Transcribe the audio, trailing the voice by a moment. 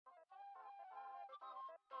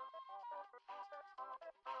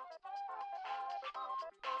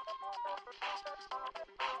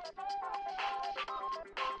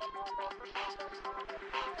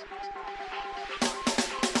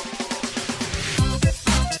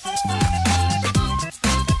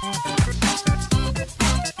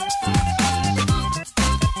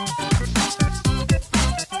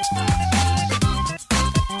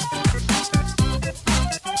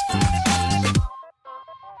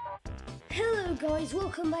Hello guys,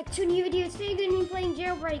 welcome back to a new video. Today we're going to be playing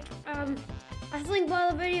Jailbreak. I think by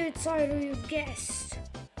the video title you've guessed.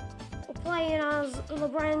 We're playing as the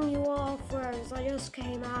brand new offers that just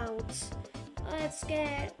came out. Let's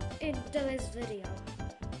get into this video.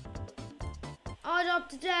 Our job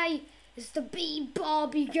today is to be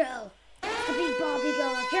Barbie girl. To be Barbie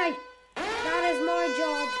girl, okay? That is my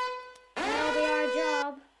job. That'll be our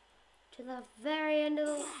job. To the very end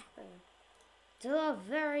of the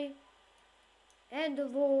end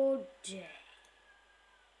of the day.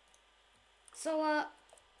 So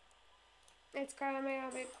it's kind of made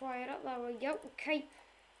a bit quiet up. There we go. Okay,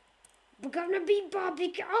 we're gonna be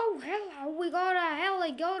Barbie. Oh hello, we got a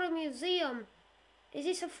heli. Go to museum. Is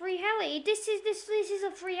this a free heli? This is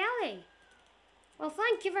a free heli. Well,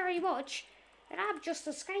 thank you very much. And I'm just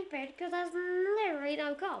escaping because there's literally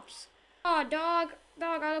no cops. Oh, dog,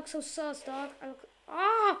 I look so sus, dog. I look.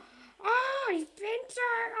 He's been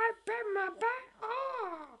there. I bent my back.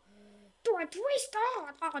 Do I twist?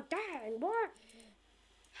 Oh, dang, boy.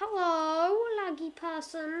 Hello, laggy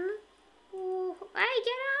person. Ooh. Hey,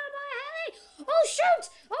 get out of my heli. Oh,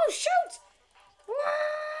 shoot.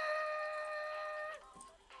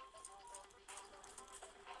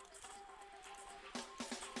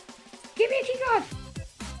 Give me a key card.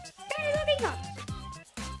 Give me a key card.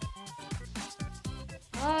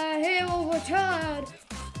 He will return.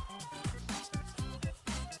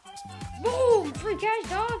 Boom! Free cash,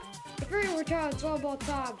 dog. If he returns one more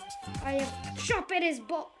time, I am chopping his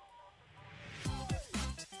butt.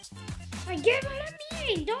 I give it let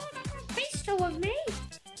me in, dog. I got a pistol with me.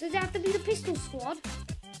 Does it have to be the pistol squad?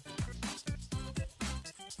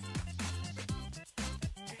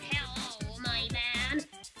 Hello, my man.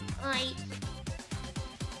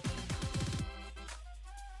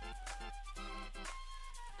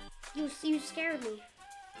 You scared me.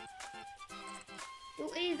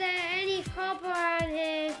 Is there any copper on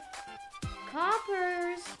here?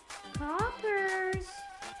 Coppers. Is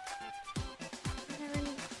there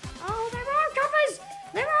any? Oh, there are coppers.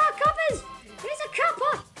 There's a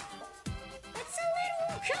copper. It's a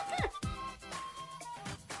little copper.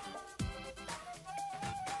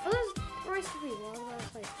 Oh, there's the rest of people.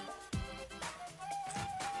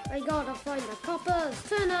 I gotta find the coppers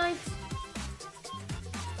tonight.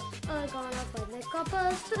 I gotta find the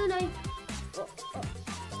coppers tonight. No,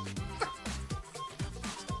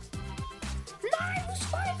 it was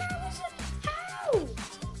 5 hours. How?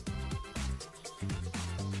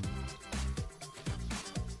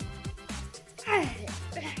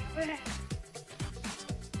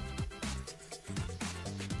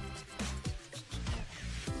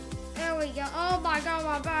 There we go. Oh my god,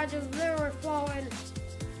 my badge is literally flowing.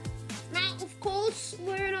 Now, of course,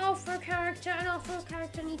 we're an alpha character. An alpha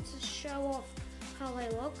character needs to show off how they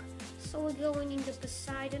look. So we're going into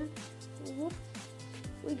Poseidon. Whoop.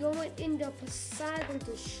 We're going into Poseidon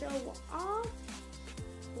to show off.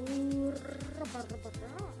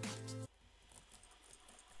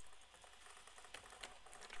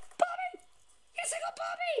 Bobby! Yes, I got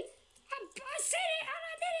Bobby! I said it and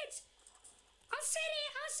I did it! I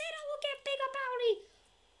said I will get bigger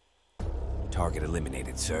bounty! Target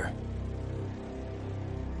eliminated, sir.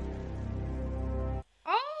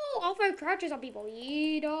 Oh, I'll throw crouches on people.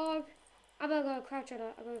 Yeah, dog. I'm gonna go crouch on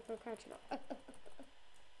it.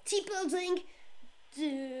 T-building.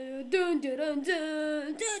 Dun, dun, dun, dun,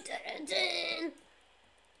 dun, dun, dun, dun.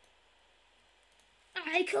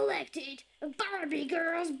 I collected a Barbie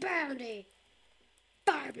girl's bounty.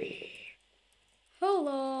 Barbie.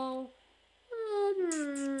 Hello.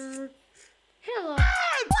 Hello.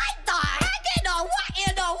 What the heck in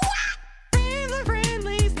the what? Family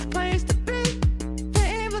friendly is the place to be.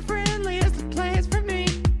 Family friendly is the place for me.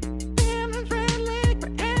 Family friendly for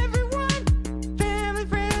everyone. Family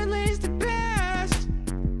friendly is the best.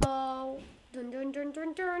 Oh. Dun dun dun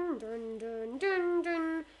dun dun dun dun dun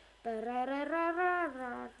dun.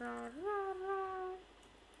 Ba-ra-ra-ra-ra-ra-ra-ra.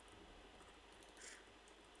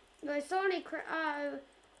 The Sonic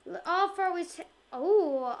offer is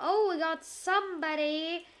oh, we got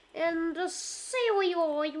somebody in the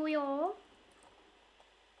cereal.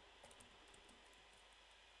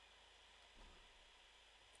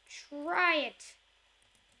 Try it.